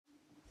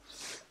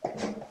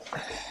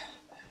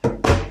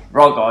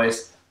Right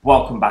guys,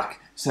 welcome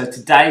back. So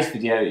today's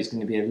video is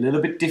going to be a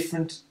little bit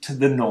different to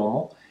the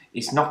normal.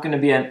 It's not going to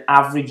be an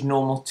average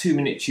normal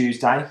 2-minute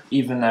Tuesday,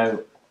 even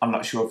though I'm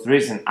not sure if there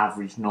is an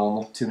average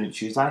normal 2-minute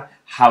Tuesday.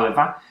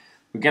 However,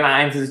 we're going to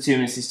aim for the 2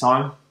 minutes this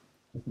time.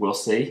 We'll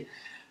see.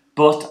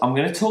 But I'm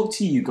going to talk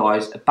to you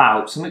guys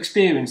about some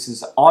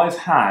experiences I've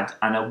had,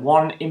 and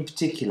one in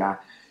particular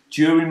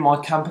during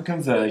my camper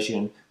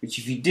conversion, which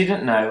if you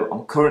didn't know,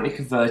 I'm currently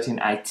converting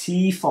a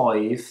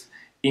T5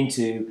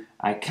 into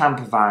a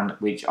camper van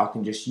which I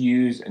can just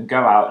use and go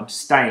out and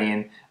stay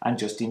in and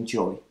just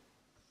enjoy.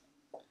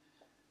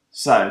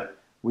 So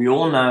we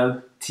all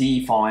know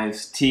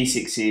T5s,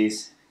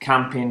 T6s,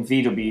 camping,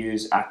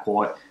 VWs are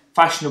quite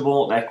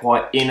fashionable, they're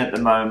quite in at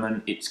the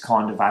moment. It's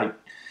kind of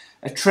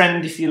a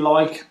trend if you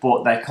like,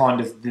 but they're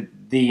kind of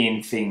the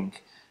in thing.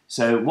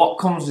 So what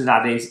comes with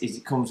that is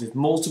it comes with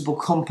multiple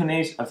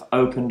companies have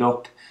opened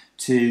up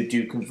to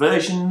do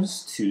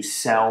conversions, to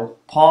sell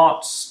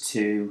parts,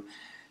 to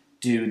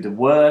do the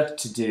work,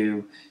 to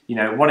do, you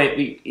know, what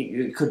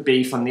it could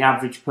be from the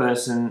average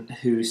person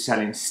who's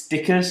selling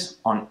stickers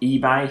on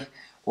eBay,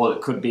 or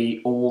it could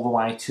be all the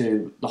way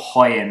to the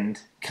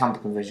high-end camper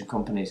conversion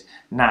companies.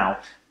 Now,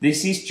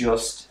 this is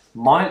just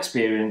my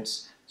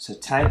experience, so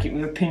take it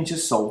with a pinch of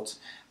salt,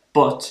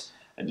 but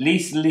at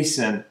least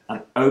listen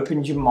and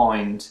open your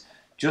mind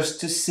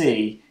just to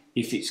see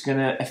if it's going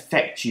to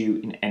affect you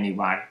in any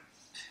way.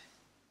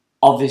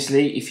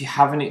 Obviously, if you're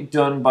having it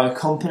done by a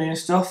company and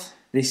stuff,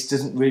 this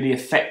doesn't really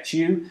affect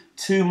you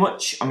too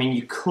much. I mean,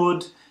 you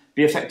could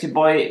be affected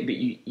by it,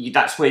 but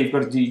that's where you've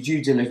got to do your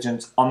due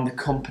diligence on the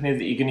company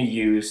that you're going to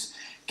use.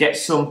 Get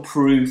some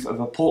proof of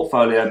a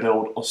portfolio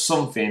build or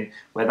something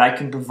where they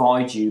can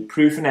provide you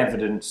proof and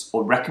evidence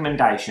or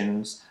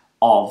recommendations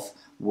of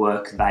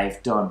work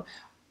they've done.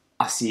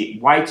 I see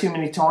it way too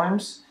many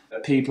times.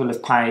 People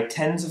have paid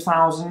tens of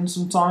thousands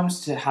sometimes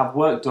to have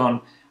work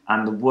done,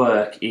 and the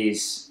work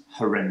is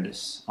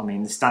horrendous. I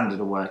mean, the standard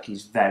of work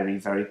is very,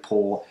 very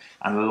poor,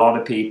 and a lot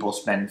of people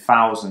spend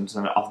thousands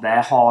of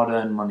their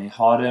hard-earned money,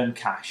 hard-earned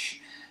cash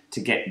to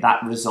get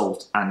that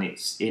result, and it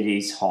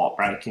is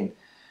heartbreaking.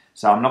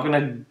 So I'm not going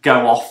to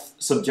go off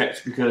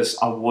subject because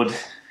I would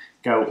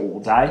go all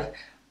day,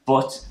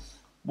 but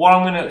what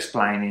I'm going to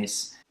explain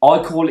is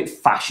I call it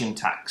fashion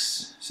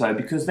tax. So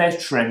because they're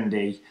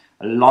trendy,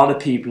 a lot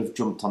of people have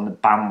jumped on the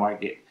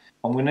bandwagon.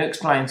 I'm going to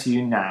explain to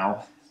you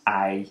now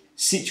a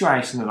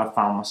situation that I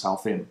found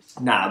myself in.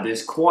 Now,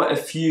 there's quite a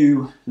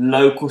few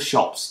local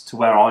shops to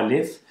where I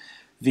live,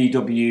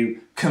 VW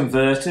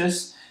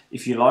converters,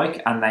 if you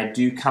like, and they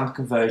do camp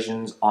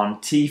conversions on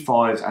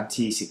T5s and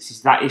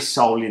T6s. That is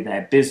solely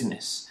their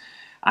business.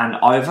 And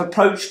I've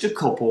approached a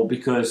couple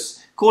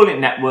because, call it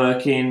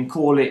networking,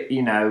 call it,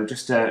 you know,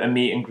 just a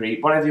meet and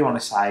greet, whatever you want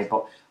to say,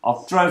 but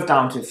I've drove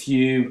down to a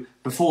few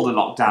before the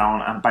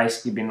lockdown and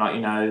basically been like,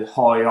 you know,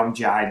 hi, I'm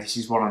Jay, this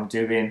is what I'm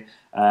doing.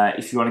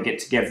 If you want to get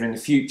together in the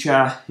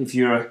future,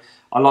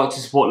 I like to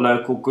support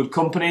local good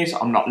companies.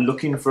 I'm not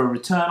looking for a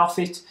return off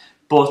it,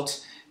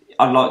 but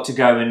I'd like to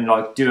go and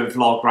like do a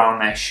vlog around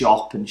their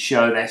shop and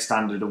show their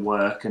standard of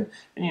work and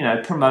you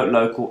know, promote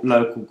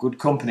local good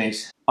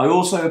companies. I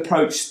also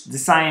approached the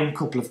same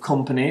couple of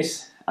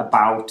companies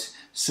about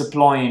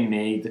supplying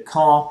me the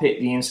carpet,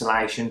 the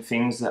insulation,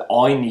 things that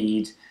I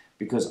need,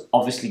 because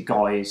obviously,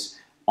 guys,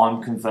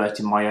 I'm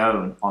converting my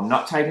own. I'm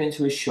not taking it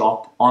to a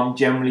shop. I'm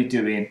generally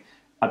doing,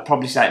 I'd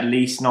probably say at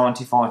least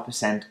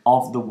 95%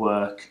 of the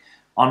work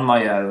on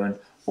my own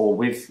or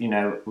with, you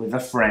know, with a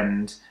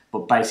friend,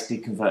 but basically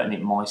converting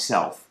it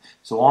myself.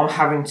 So I'm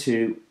having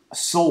to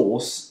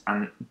source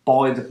and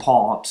buy the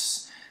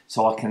parts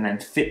so I can then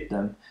fit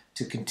them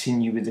to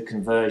continue with the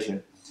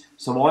conversion.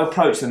 So I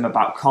approached them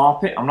about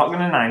carpet. I'm not going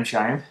to name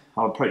shame.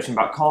 I approached them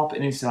about carpet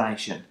and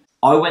installation.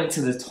 I went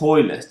to the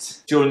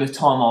toilet during the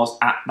time I was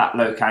at that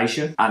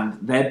location, and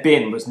their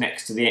bin was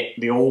next to the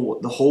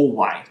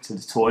hallway to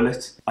the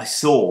toilet. I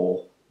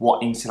saw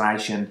what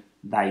insulation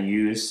they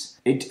use.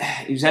 It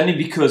was only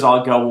because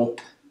I go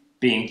up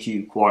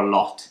B&Q quite a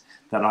lot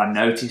that I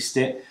noticed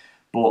it,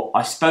 but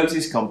I spoke to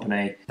this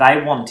company.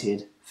 They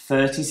wanted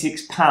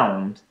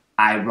 £36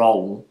 a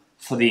roll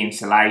for the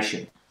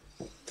insulation.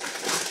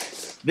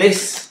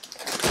 This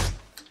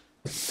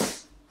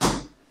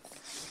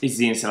is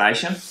the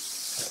insulation.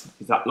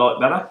 Is that light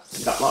better?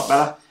 Is that light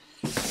better?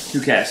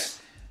 Who cares?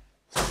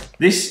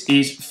 This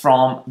is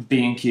from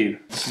B&Q.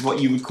 This is what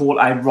you would call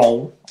a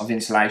roll of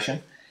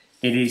insulation.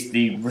 It is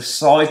the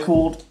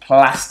recycled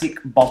plastic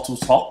bottle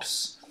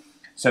tops.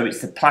 So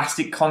it's the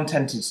plastic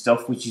contented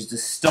stuff, which is the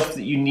stuff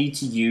that you need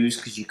to use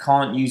because you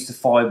can't use the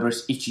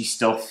fibrous, itchy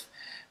stuff,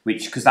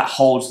 because that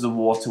holds the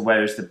water,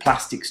 whereas the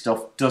plastic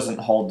stuff doesn't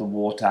hold the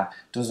water,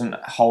 doesn't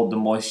hold the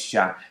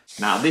moisture.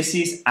 Now, this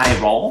is a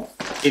roll.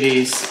 It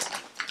is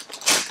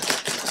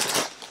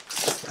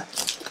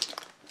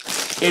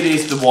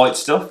the white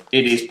stuff,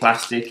 it is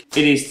plastic,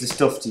 it is the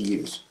stuff to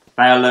use.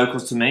 They are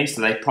local to me,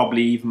 so they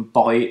probably even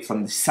buy it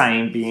from the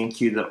same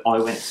B&Q that I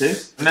went to.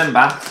 Remember,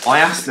 I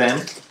asked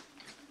them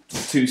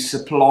to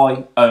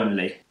supply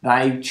only.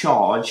 They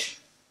charge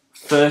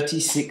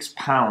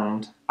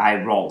 £36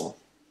 a roll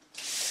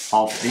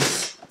of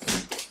this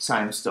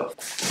same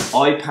stuff.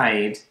 I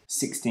paid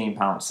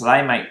 £16, so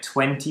they make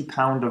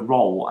 £20 a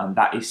roll, and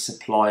that is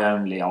supply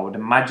only. I would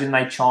imagine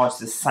they charge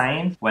the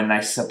same when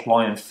they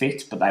supply and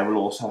fit, but they will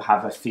also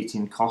have a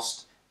fitting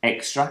cost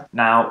extra.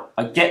 Now,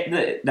 I get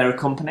that they're a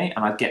company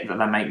and I get that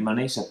they make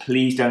money, so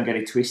please don't get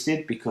it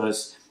twisted,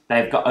 because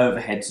they've got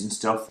overheads and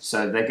stuff,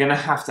 so they're going to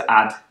have to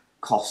add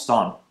cost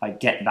on. I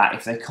get that.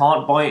 If they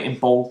can't buy it in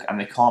bulk and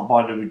they can't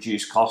buy the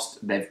reduced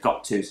cost, they've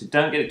got to. So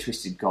don't get it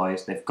twisted,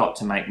 guys. They've got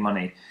to make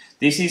money.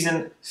 This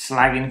isn't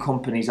slagging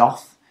companies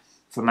off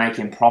for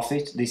making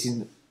profit. This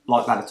isn't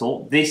like that at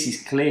all. This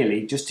is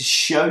clearly just to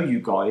show you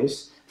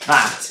guys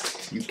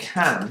that you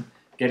can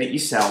get it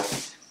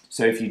yourself.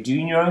 So if you're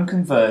doing your own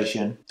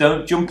conversion,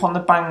 don't jump on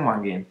the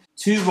bandwagon.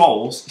 2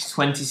 rolls is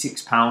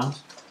 £26.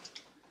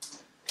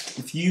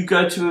 If you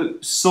go to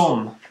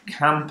some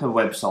camper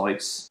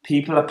websites,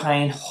 people are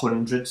paying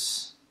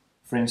hundreds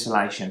for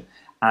insulation,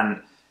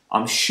 and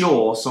I'm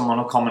sure someone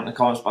will comment in the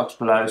comments box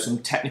below some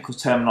technical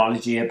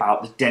terminology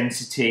about the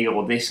density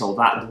or this or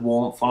that, the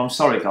warmth. Well, I'm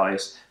sorry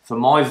guys, for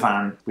my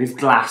van with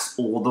glass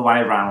all the way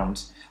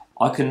around,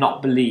 I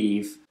cannot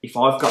believe if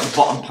I've got the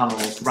bottom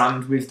panels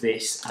rammed with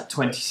this at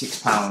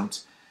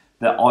 £26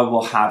 that I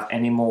will have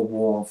any more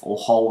warmth or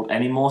hold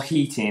any more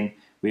heating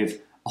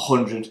with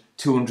 £100,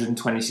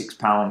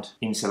 £226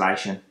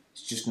 insulation.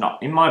 It's just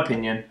not, in my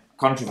opinion,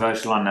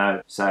 controversial, I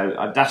know.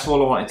 So that's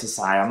all I wanted to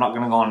say. I'm not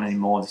going to go on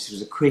anymore. This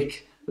was a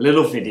quick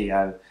little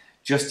video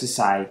just to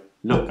say,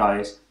 look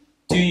guys,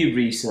 do your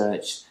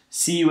research,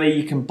 see where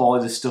you can buy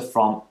the stuff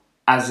from,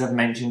 as I've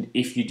mentioned,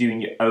 if you're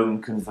doing your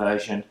own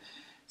conversion.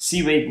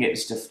 See where you can get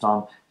the stuff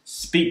from,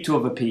 speak to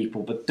other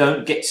people, but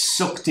don't get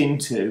sucked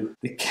into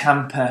the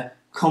camper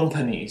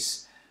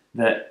companies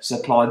that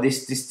supply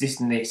this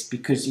and this,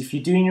 because if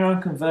you're doing your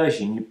own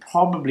conversion, you're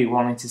probably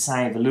wanting to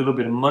save a little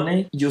bit of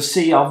money. You'll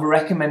see I've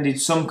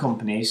recommended some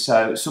companies,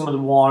 so some of the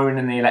wiring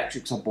and the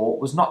electrics I bought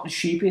was not the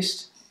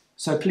cheapest.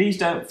 So please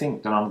don't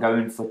think that I'm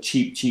going for a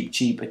cheap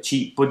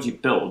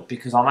budget build,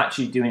 because I'm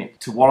actually doing it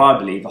to what I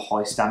believe a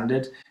high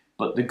standard.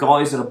 But the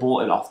guys that I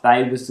bought it off,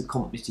 they was the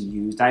company to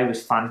use, they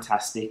was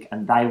fantastic,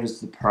 and they was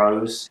the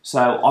pros.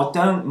 So I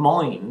don't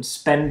mind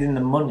spending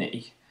the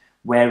money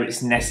where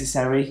it's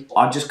necessary.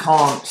 I just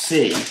can't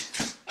see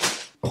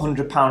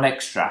 £100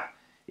 extra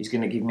is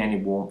going to give me any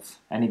warmth,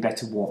 any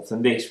better warmth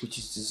than this, which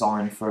is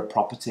designed for a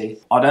property.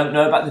 I don't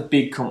know about the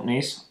big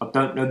companies, I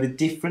don't know the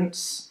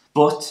difference,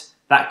 but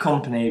that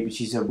company, which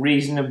is a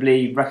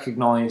reasonably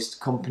recognised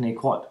company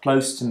quite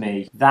close to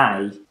me,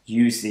 they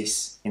use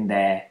this in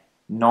their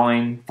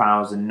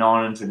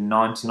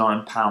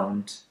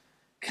 £9,999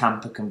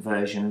 camper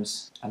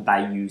conversions, and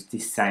they use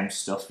this same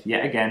stuff.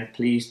 Yet again,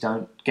 please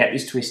don't get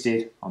this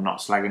twisted. I'm not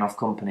slagging off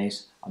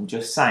companies. I'm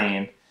just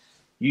saying,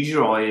 use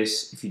your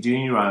eyes. If you're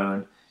doing your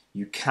own,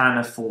 you can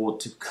afford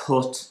to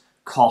cut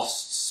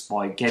costs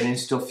by getting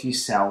stuff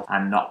yourself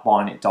and not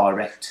buying it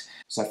direct.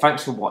 So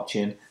thanks for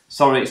watching.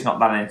 Sorry it's not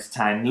that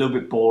entertaining, a little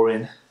bit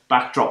boring.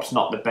 Backdrop's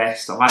not the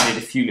best. I've added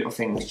a few little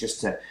things just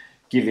to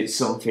give it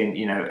something,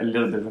 you know, a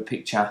little bit of a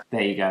picture.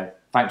 There you go.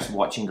 Thanks for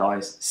watching,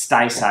 guys.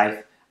 Stay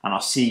safe, and I'll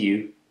see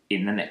you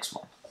in the next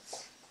one.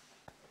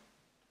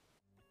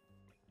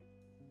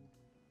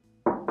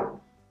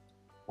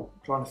 I'm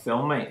trying to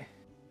film, mate.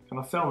 Can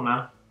I film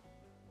now?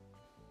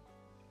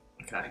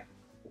 Okay.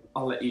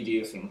 I'll let you do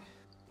your thing.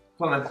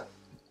 Come on then.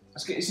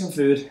 Let's get you some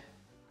food.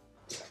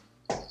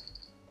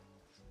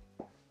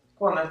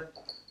 Go on then.